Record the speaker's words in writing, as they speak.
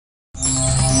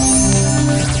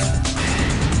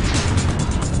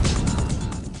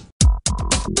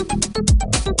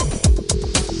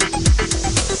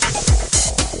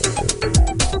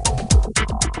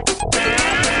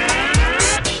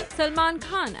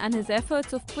and his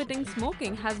efforts of quitting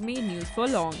smoking has made news for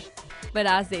long. But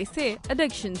as they say,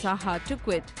 addictions are hard to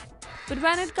quit. But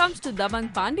when it comes to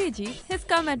Dabang Pandeyji, his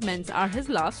commitments are his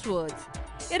last words.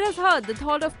 It is heard the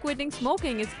thought of quitting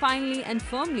smoking is finally and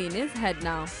firmly in his head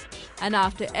now. And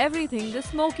after everything, the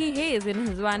smoky haze in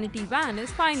his vanity van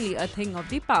is finally a thing of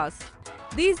the past.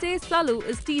 These days, Salu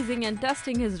is teasing and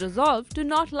testing his resolve to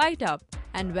not light up.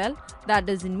 And well, that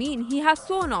doesn't mean he has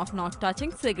sworn off not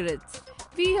touching cigarettes.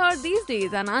 We hear these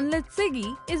days an unlit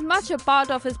ciggy is much a part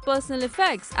of his personal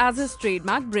effects as his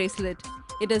trademark bracelet.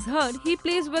 It is heard he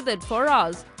plays with it for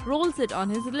hours, rolls it on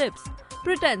his lips,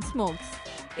 pretends smokes.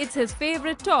 It's his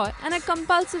favorite toy and a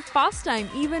compulsive pastime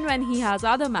even when he has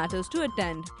other matters to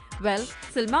attend. Well,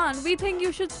 Salman, we think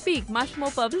you should speak much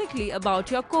more publicly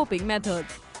about your coping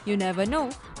methods. You never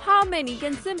know how many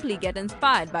can simply get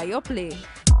inspired by your play.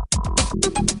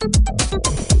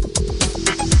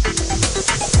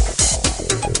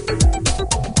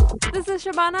 This is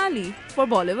Shabana Ali for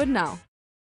Bollywood Now.